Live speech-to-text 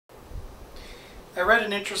I read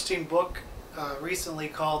an interesting book recently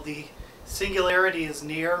called "The Singularity is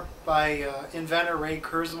Near" by inventor Ray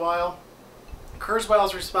Kurzweil. Kurzweil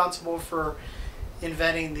is responsible for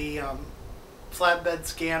inventing the flatbed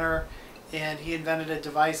scanner, and he invented a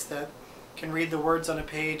device that can read the words on a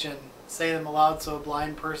page and say them aloud so a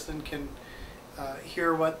blind person can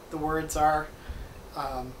hear what the words are.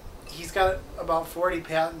 He's got about 40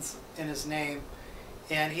 patents in his name,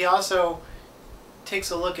 and he also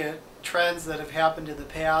takes a look at trends that have happened in the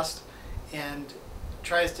past and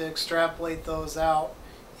tries to extrapolate those out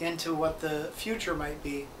into what the future might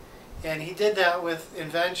be. And he did that with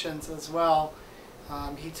inventions as well.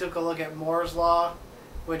 He took a look at Moore's law,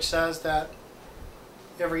 which says that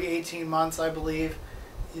every 18 months, I believe,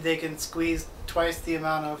 they can squeeze twice the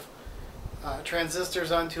amount of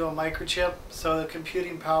transistors onto a microchip, so the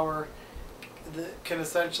computing power can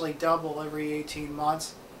essentially double every 18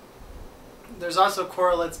 months. There's also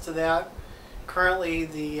correlates to that. Currently,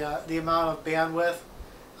 the amount of bandwidth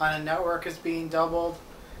on a network is being doubled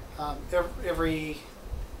every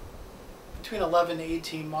between 11 to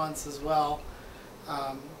 18 months as well.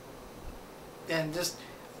 And just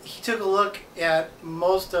he took a look at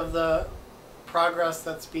most of the progress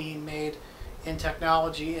that's being made in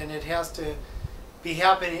technology, and it has to be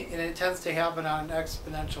happening, and it tends to happen on an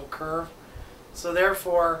exponential curve. So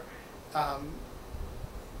therefore,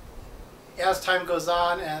 as time goes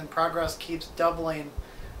on and progress keeps doubling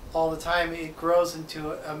all the time, it grows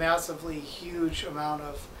into a massively huge amount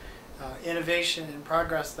of innovation and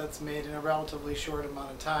progress that's made in a relatively short amount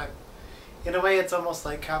of time. In a way, it's almost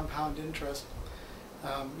like compound interest.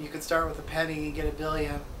 You could start with a penny and get a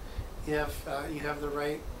billion if you have the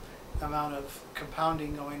right amount of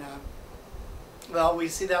compounding going on. Well, we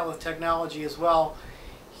see that with technology as well.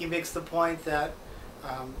 He makes the point that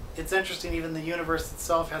it's interesting, even the universe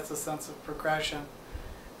itself has a sense of progression.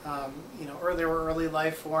 There were early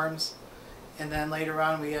life forms, and then later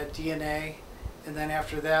on we had DNA, and then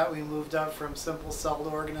after that we moved up from simple celled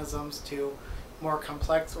organisms to more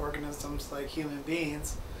complex organisms like human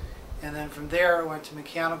beings, and then from there it went to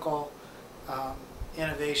mechanical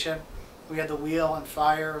innovation. We had the wheel and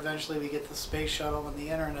fire. Eventually we get the space shuttle and the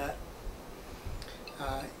internet.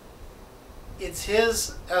 It's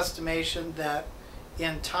his estimation that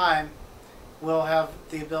in time we'll have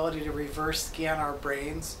the ability to reverse scan our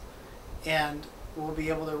brains, and we'll be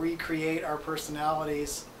able to recreate our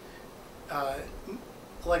personalities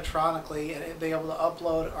electronically, and be able to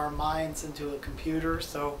upload our minds into a computer,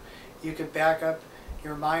 so you could back up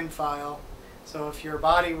your mind file. So if your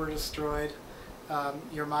body were destroyed,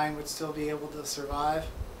 your mind would still be able to survive.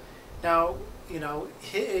 Now,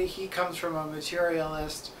 he comes from a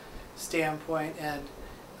materialist standpoint, and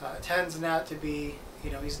tends not to be,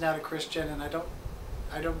 he's not a Christian, and I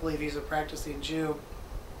don't believe he's a practicing Jew.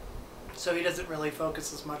 So he doesn't really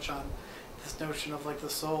focus as much on this notion of like the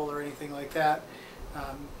soul or anything like that.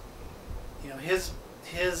 His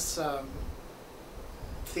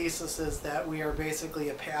thesis is that we are basically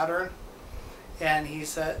a pattern, and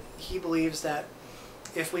he believes that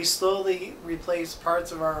if we slowly replace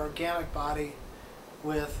parts of our organic body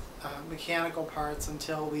with mechanical parts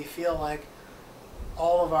until we feel like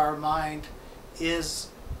all of our mind is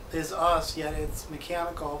us, yet it's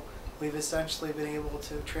mechanical, we've essentially been able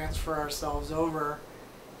to transfer ourselves over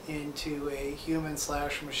into a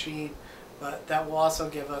human/machine, but that will also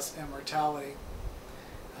give us immortality.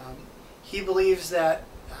 He believes that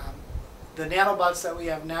the nanobots that we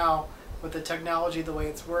have now, with the technology the way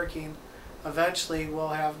it's working, eventually we'll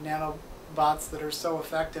have nanobots that are so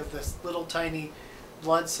effective, this little tiny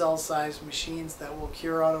blood cell sized machines that will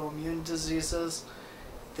cure autoimmune diseases,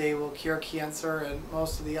 they will cure cancer and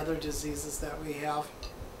most of the other diseases that we have.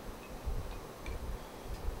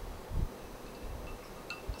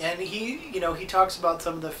 And he talks about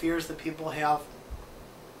some of the fears that people have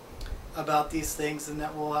about these things, and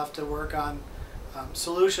that we'll have to work on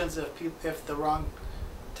solutions if the wrong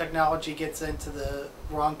technology gets into the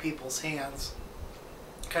wrong people's hands.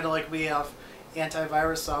 Kind of like we have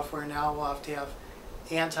antivirus software now, we'll have to have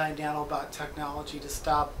anti-nanobot technology to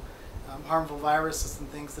stop harmful viruses and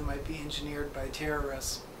things that might be engineered by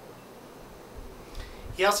terrorists.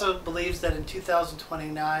 He also believes that in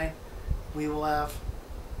 2029 we will have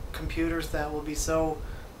computers that will be so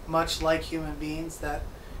much like human beings that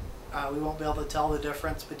we won't be able to tell the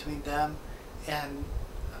difference between them and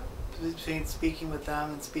between speaking with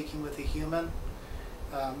them and speaking with a human.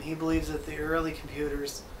 He believes that the early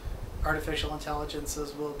computers, artificial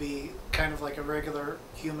intelligences, will be kind of like a regular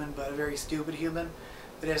human, but a very stupid human.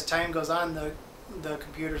 But as time goes on, the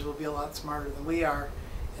computers will be a lot smarter than we are,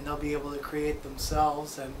 and they'll be able to create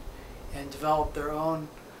themselves and develop their own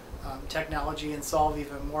technology and solve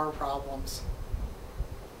even more problems.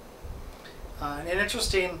 An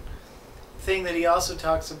interesting thing that he also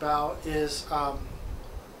talks about is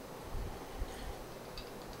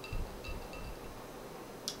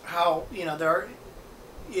how, you know,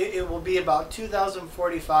 it will be about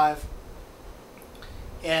 2045,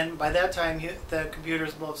 and by that time the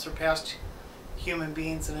computers will have surpassed human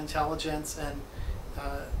beings in intelligence and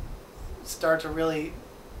start to really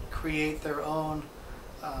create their own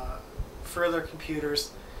further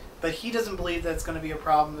computers. But he doesn't believe that's going to be a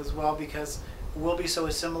problem as well, because we'll be so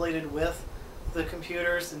assimilated with the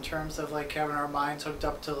computers in terms of like having our minds hooked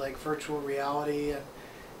up to like virtual reality and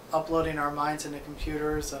uploading our minds into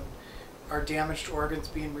computers, and our damaged organs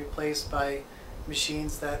being replaced by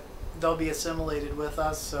machines, that they'll be assimilated with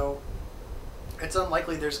us. So it's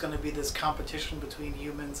unlikely there's going to be this competition between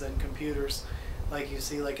humans and computers like you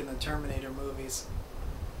see like in the Terminator movies.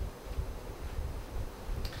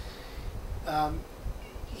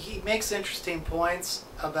 He makes interesting points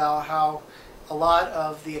about how a lot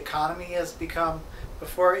of the economy has become,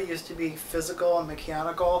 before it used to be physical and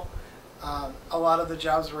mechanical, a lot of the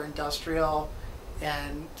jobs were industrial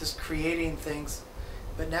and just creating things.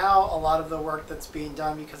 But now a lot of the work that's being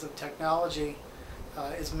done because of technology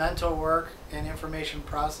is mental work and information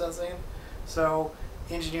processing. So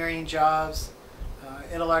engineering jobs,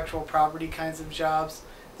 intellectual property kinds of jobs,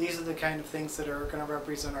 these are the kind of things that are going to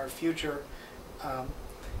represent our future.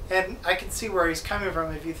 And I can see where he's coming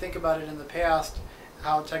from. If you think about it in the past,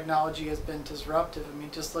 how technology has been disruptive. I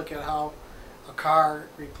mean, just look at how a car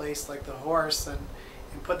replaced like the horse and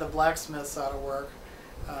put the blacksmiths out of work.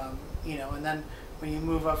 You know, and then when you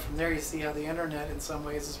move up from there, you see how the internet in some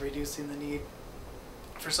ways is reducing the need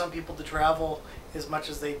for some people to travel as much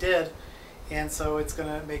as they did, and so it's going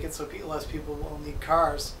to make it so less people will need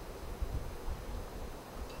cars.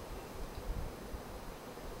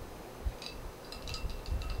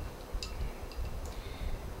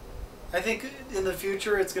 I think in the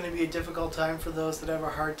future it's going to be a difficult time for those that have a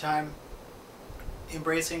hard time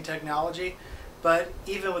embracing technology, but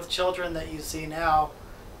even with children that you see now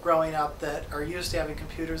growing up that are used to having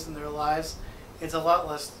computers in their lives, it's a lot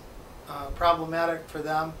less problematic for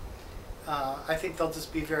them. I think they'll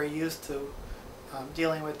just be very used to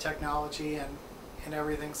dealing with technology and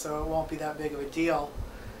everything, so it won't be that big of a deal.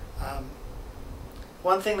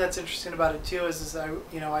 One thing that's interesting about it too is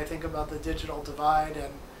I think about the digital divide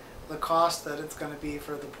and the cost that it's going to be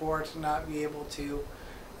for the poor to not be able to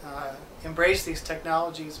embrace these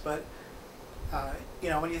technologies. But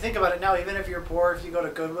when you think about it now, even if you're poor, if you go to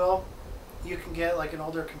Goodwill, you can get like an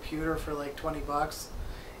older computer for like 20 bucks.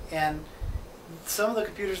 And some of the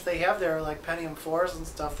computers they have there are like Pentium 4s and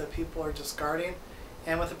stuff that people are discarding.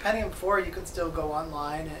 And with a Pentium 4, you can still go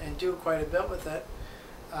online and do quite a bit with it.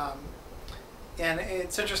 And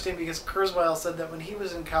it's interesting because Kurzweil said that when he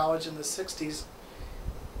was in college in the 60s,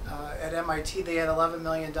 at MIT, they had an $11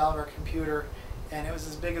 million computer, and it was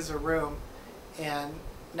as big as a room. And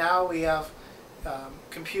now we have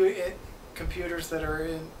computers that are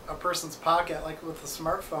in a person's pocket, like with a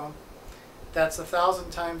smartphone, that's 1,000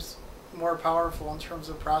 times more powerful in terms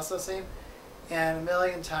of processing and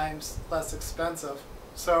 1,000,000 times less expensive.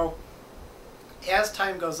 So as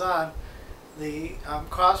time goes on, the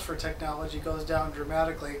cost for technology goes down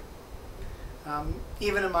dramatically.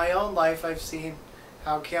 Even in my own life, I've seen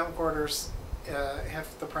how camcorders,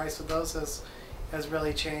 the price of those has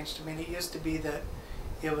really changed. I mean, it used to be that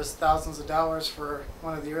it was thousands of dollars for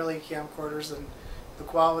one of the early camcorders, and the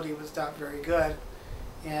quality was not very good.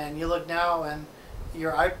 And you look now, and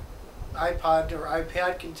your iPod or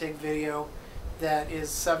iPad can take video that is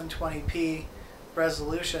 720p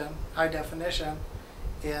resolution, high definition,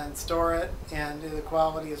 and store it, and the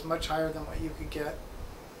quality is much higher than what you could get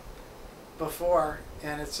before,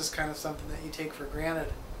 and it's just kind of something that you take for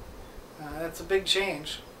granted. That's a big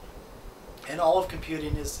change, and all of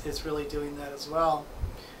computing is really doing that as well.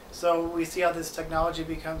 So we see how this technology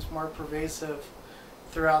becomes more pervasive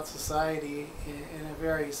throughout society in a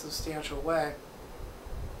very substantial way.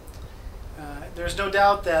 There's no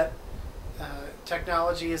doubt that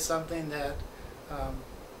technology is something that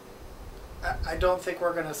I don't think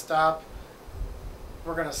we're going to stop.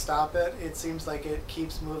 We're going to stop it. It seems like it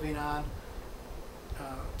keeps moving on,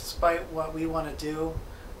 despite what we want to do.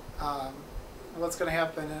 What's going to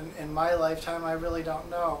happen in my lifetime, I really don't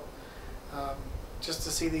know. Just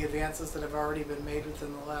to see the advances that have already been made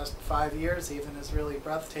within the last 5 years even is really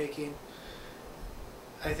breathtaking.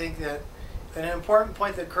 I think that an important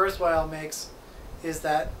point that Kurzweil makes is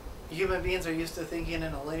that human beings are used to thinking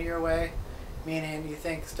in a linear way, meaning you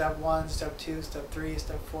think step 1, step 2, step 3,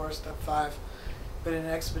 step 4, step 5. But in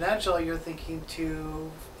exponential, you're thinking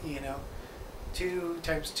 2, 2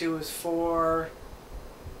 times 2 is 4,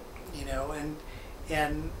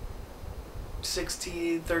 and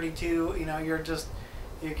 16, 32,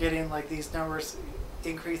 you're getting like these numbers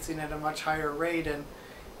increasing at a much higher rate,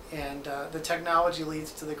 and the technology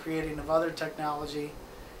leads to the creating of other technology.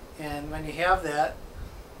 And when you have that,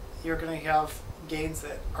 you're going to have gains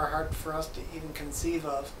that are hard for us to even conceive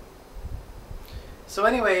of. So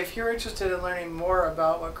anyway, if you're interested in learning more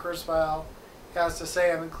about what Kurzweil has to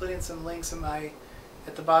say, I'm including some links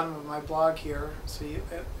at the bottom of my blog here, so you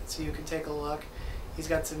can take a look. He's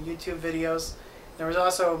got some YouTube videos. There was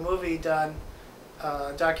also a movie done,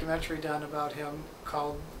 a documentary done about him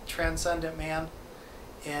called Transcendent Man,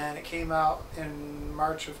 and it came out in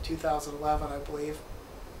March of 2011, I believe.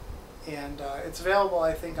 And it's available,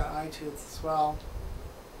 I think, on iTunes as well.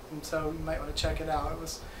 And so you might want to check it out. It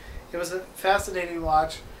was a fascinating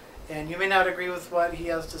watch, and you may not agree with what he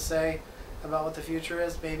has to say about what the future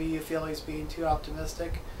is. Maybe you feel he's being too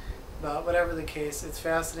optimistic, but whatever the case, it's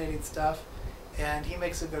fascinating stuff, and he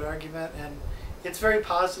makes a good argument, and it's very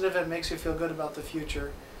positive and makes you feel good about the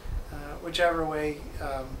future, whichever way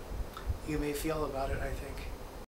you may feel about it, I think.